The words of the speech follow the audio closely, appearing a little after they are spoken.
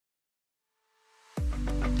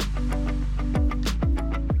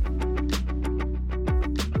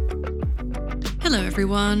Hello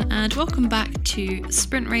everyone, and welcome back to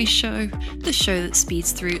Sprint Race Show, the show that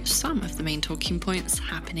speeds through some of the main talking points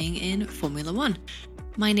happening in Formula One.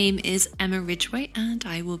 My name is Emma Ridgway and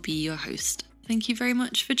I will be your host. Thank you very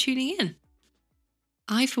much for tuning in.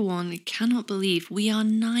 I, for one, cannot believe we are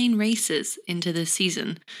 9 races into this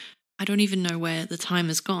season. I don't even know where the time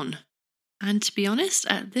has gone. And to be honest,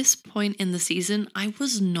 at this point in the season, I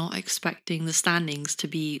was not expecting the standings to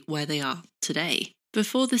be where they are today.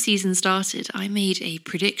 Before the season started, I made a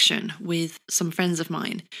prediction with some friends of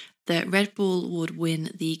mine that Red Bull would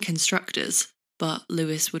win the Constructors, but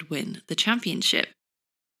Lewis would win the championship.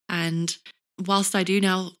 And whilst I do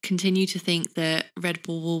now continue to think that Red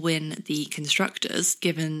Bull will win the Constructors,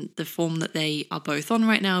 given the form that they are both on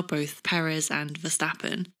right now, both Perez and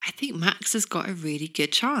Verstappen, I think Max has got a really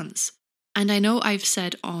good chance. And I know I've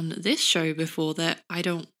said on this show before that I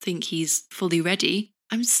don't think he's fully ready.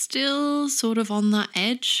 I'm still sort of on that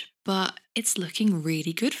edge, but it's looking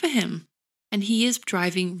really good for him. And he is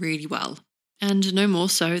driving really well. And no more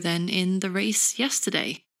so than in the race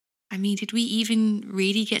yesterday. I mean, did we even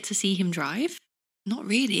really get to see him drive? Not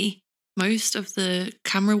really. Most of the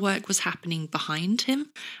camera work was happening behind him.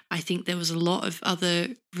 I think there was a lot of other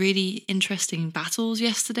really interesting battles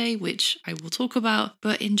yesterday, which I will talk about.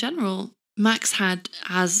 But in general, Max had,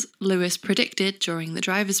 as Lewis predicted during the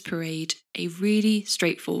drivers' parade, a really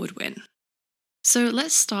straightforward win. So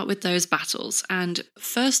let's start with those battles, and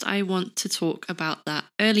first I want to talk about that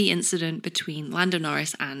early incident between Lando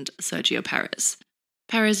Norris and Sergio Perez.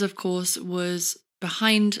 Perez, of course, was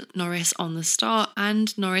behind Norris on the start,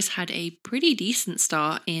 and Norris had a pretty decent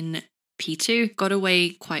start in P2, got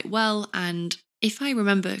away quite well, and if I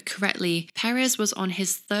remember correctly, Perez was on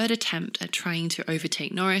his 3rd attempt at trying to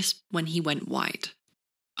overtake Norris when he went wide.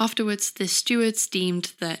 Afterwards, the stewards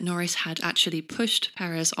deemed that Norris had actually pushed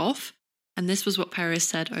Perez off, and this was what Perez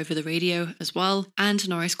said over the radio as well, and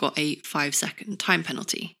Norris got a 5-second time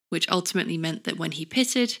penalty, which ultimately meant that when he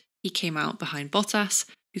pitted, he came out behind Bottas,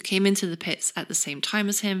 who came into the pits at the same time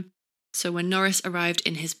as him. So when Norris arrived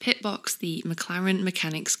in his pit box, the McLaren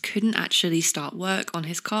mechanics couldn't actually start work on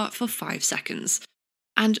his car for 5 seconds.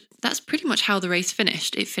 And that's pretty much how the race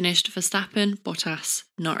finished. It finished Verstappen, Bottas,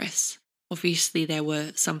 Norris. Obviously there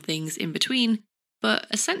were some things in between, but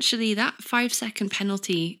essentially that 5-second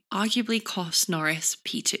penalty arguably cost Norris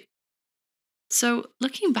P2. So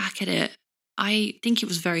looking back at it, I think it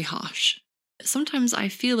was very harsh. Sometimes I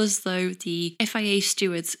feel as though the FIA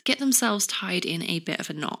stewards get themselves tied in a bit of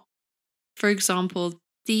a knot. For example,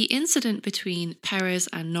 the incident between Perez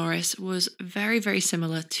and Norris was very, very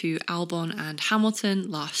similar to Albon and Hamilton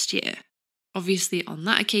last year. Obviously, on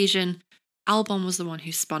that occasion, Albon was the one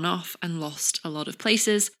who spun off and lost a lot of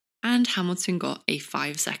places, and Hamilton got a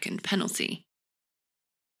 5-second penalty.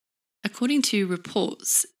 According to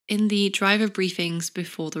reports, in the driver briefings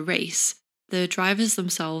before the race, the drivers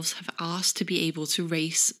themselves have asked to be able to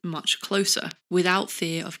race much closer without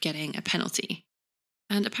fear of getting a penalty.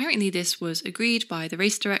 And apparently this was agreed by the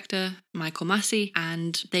race director, Michael Masi,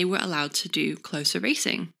 and they were allowed to do closer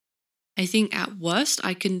racing. I think at worst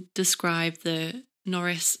I can describe the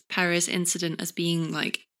Norris-Perez incident as being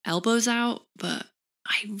like elbows out, but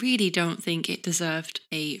I really don't think it deserved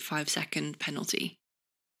a 5-second penalty.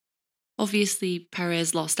 Obviously,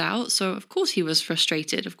 Perez lost out, so of course he was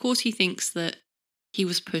frustrated. Of course he thinks that he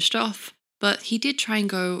was pushed off, but he did try and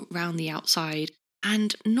go round the outside.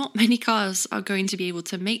 And not many cars are going to be able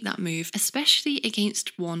to make that move, especially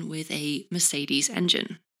against one with a Mercedes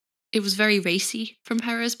engine. It was very racy from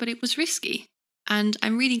Perez, but it was risky. And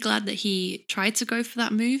I'm really glad that he tried to go for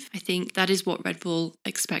that move. I think that is what Red Bull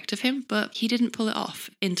expect of him, but he didn't pull it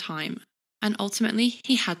off in time. And ultimately,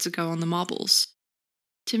 he had to go on the marbles.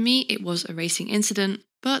 To me, it was a racing incident,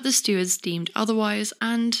 but the stewards deemed otherwise,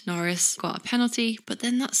 and Norris got a penalty, but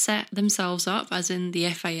then that set themselves up, as in the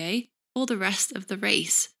FIA, for the rest of the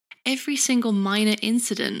race. Every single minor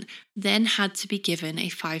incident then had to be given a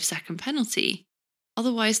 5-second penalty.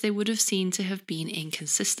 Otherwise, they would have seemed to have been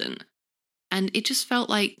inconsistent. And it just felt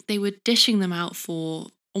like they were dishing them out for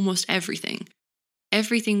almost everything.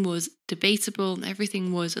 Everything was debatable,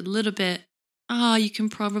 everything was a little bit, you can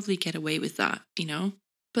probably get away with that, you know?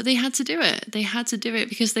 But they had to do it. They had to do it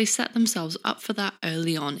because they set themselves up for that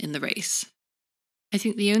early on in the race. I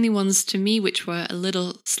think the only ones to me which were a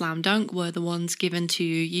little slam dunk were the ones given to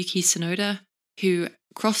Yuki Tsunoda, who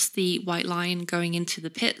crossed the white line going into the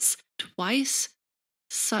pits twice.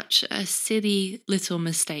 Such a silly little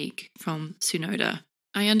mistake from Tsunoda.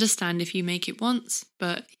 I understand if you make it once,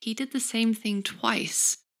 but he did the same thing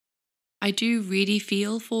twice. I do really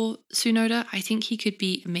feel for Tsunoda. I think he could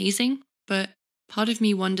be amazing, but part of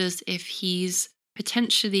me wonders if he's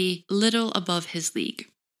potentially little above his league.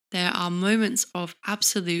 There are moments of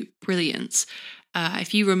absolute brilliance.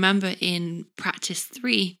 If you remember in practice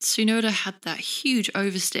 3, Tsunoda had that huge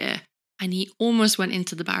oversteer and he almost went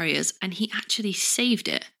into the barriers and he actually saved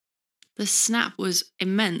it. The snap was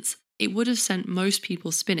immense. It would have sent most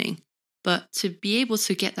people spinning. But to be able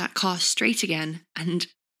to get that car straight again, and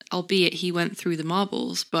albeit he went through the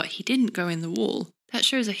marbles, but he didn't go in the wall, that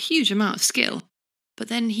shows a huge amount of skill. But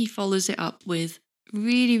then he follows it up with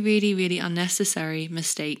really unnecessary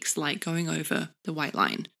mistakes like going over the white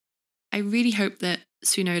line. I really hope that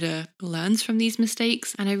Tsunoda learns from these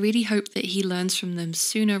mistakes, and I really hope that he learns from them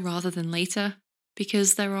sooner rather than later,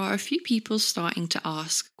 because there are a few people starting to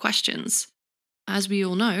ask questions. As we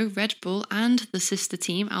all know, Red Bull and the sister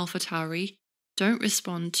team AlphaTauri don't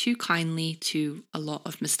respond too kindly to a lot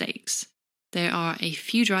of mistakes. There are a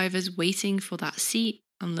few drivers waiting for that seat.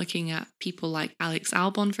 I'm looking at people like Alex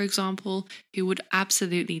Albon, for example, who would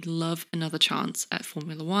absolutely love another chance at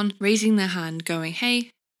Formula One, raising their hand going,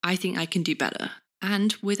 hey, I think I can do better.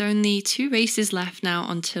 And with only 2 races left now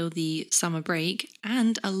until the summer break,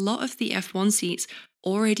 and a lot of the F1 seats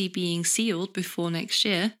already being sealed before next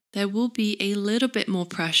year, there will be a little bit more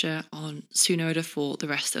pressure on Tsunoda for the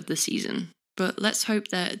rest of the season. But let's hope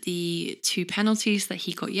that the 2 penalties that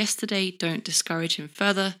he got yesterday don't discourage him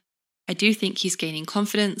further. I do think he's gaining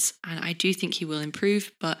confidence, and I do think he will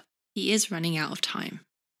improve, but he is running out of time.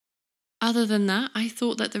 Other than that, I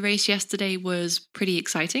thought that the race yesterday was pretty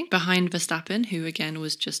exciting behind Verstappen, who again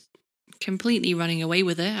was just completely running away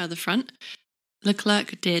with it at the front.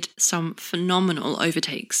 Leclerc did some phenomenal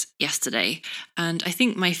overtakes yesterday, and I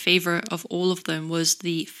think my favourite of all of them was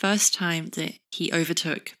the first time that he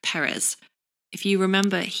overtook Perez. If you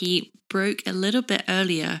remember, he broke a little bit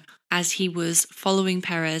earlier as he was following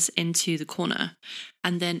Perez into the corner,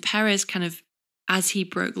 and then Perez kind of, as he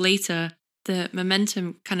broke later, the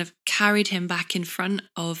momentum kind of carried him back in front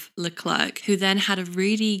of Leclerc, who then had a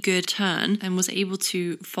really good turn and was able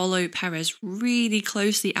to follow Perez really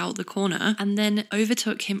closely out the corner and then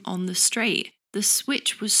overtook him on the straight. The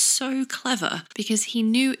switch was so clever because he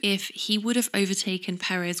knew if he would have overtaken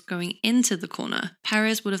Perez going into the corner,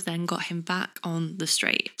 Perez would have then got him back on the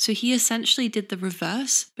straight. So he essentially did the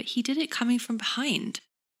reverse, but he did it coming from behind.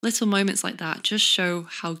 Little moments like that just show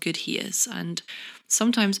how good he is. And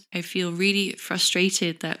sometimes I feel really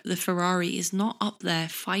frustrated that the Ferrari is not up there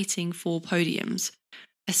fighting for podiums,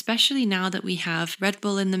 especially now that we have Red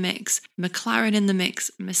Bull in the mix, McLaren in the mix,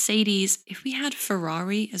 Mercedes. If we had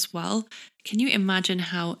Ferrari as well, can you imagine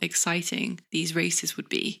how exciting these races would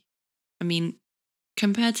be? I mean,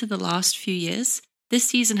 compared to the last few years, this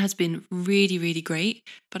season has been really great,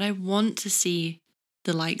 but I want to see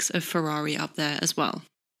the likes of Ferrari up there as well.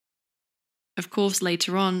 Of course,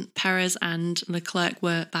 later on, Perez and Leclerc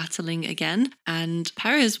were battling again, and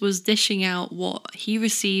Perez was dishing out what he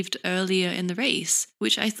received earlier in the race,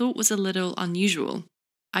 which I thought was a little unusual.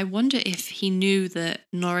 I wonder if he knew that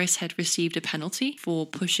Norris had received a penalty for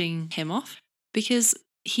pushing him off, because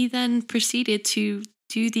he then proceeded to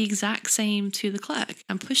do the exact same to Leclerc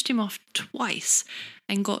and pushed him off twice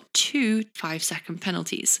and got 2 5-second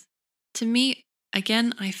penalties. To me,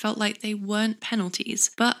 again, I felt like they weren't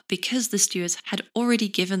penalties, but because the stewards had already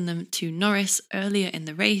given them to Norris earlier in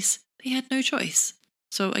the race, they had no choice.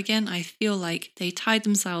 So again, I feel like they tied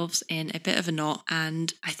themselves in a bit of a knot,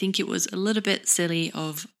 and I think it was a little bit silly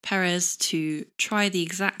of Perez to try the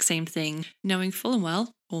exact same thing, knowing full and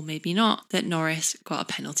well, or maybe not, that Norris got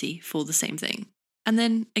a penalty for the same thing. And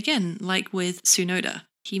then again, like with Tsunoda,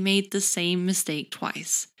 he made the same mistake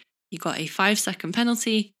twice. He got a 5-second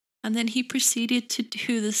penalty, and then he proceeded to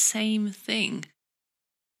do the same thing.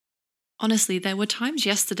 Honestly, there were times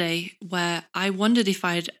yesterday where I wondered if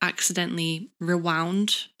I'd accidentally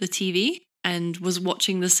rewound the TV and was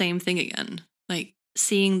watching the same thing again. Like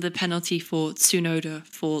seeing the penalty for Tsunoda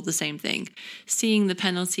for the same thing, seeing the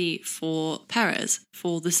penalty for Perez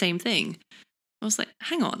for the same thing. I was like,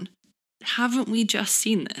 hang on, haven't we just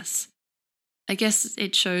seen this? I guess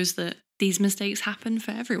it shows that these mistakes happen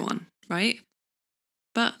for everyone, right?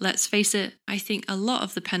 But let's face it, I think a lot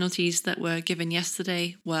of the penalties that were given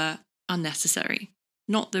yesterday were unnecessary.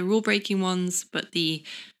 Not the rule-breaking ones, but the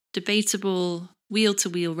debatable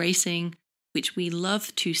wheel-to-wheel racing, which we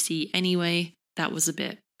love to see anyway. That was a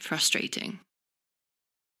bit frustrating.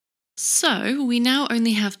 So we now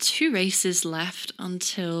only have 2 races left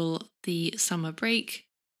until the summer break.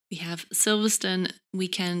 We have Silverstone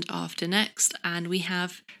weekend after next, and we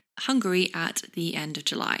have Hungary at the end of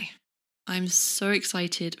July. I'm so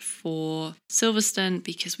excited for Silverstone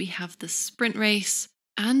because we have the sprint race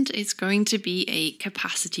and it's going to be a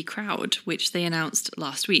capacity crowd, which they announced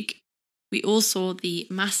last week. We all saw the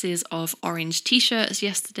masses of orange t-shirts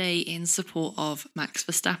yesterday in support of Max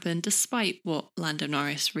Verstappen, despite what Lando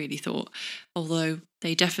Norris really thought, although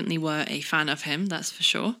they definitely were a fan of him, that's for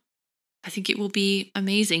sure. I think it will be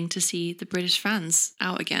amazing to see the British fans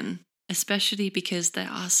out again, especially because there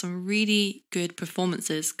are some really good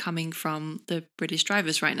performances coming from the British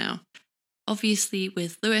drivers right now. Obviously,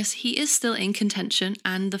 with Lewis, he is still in contention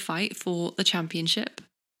and the fight for the championship.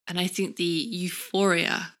 And I think the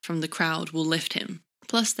euphoria from the crowd will lift him.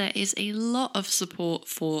 Plus, there is a lot of support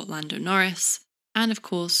for Lando Norris and, of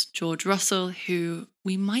course, George Russell, who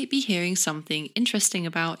we might be hearing something interesting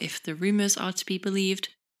about if the rumours are to be believed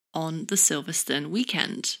on the Silverstone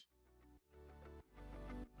weekend.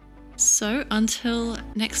 So, until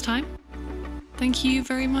next time, thank you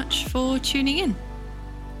very much for tuning in.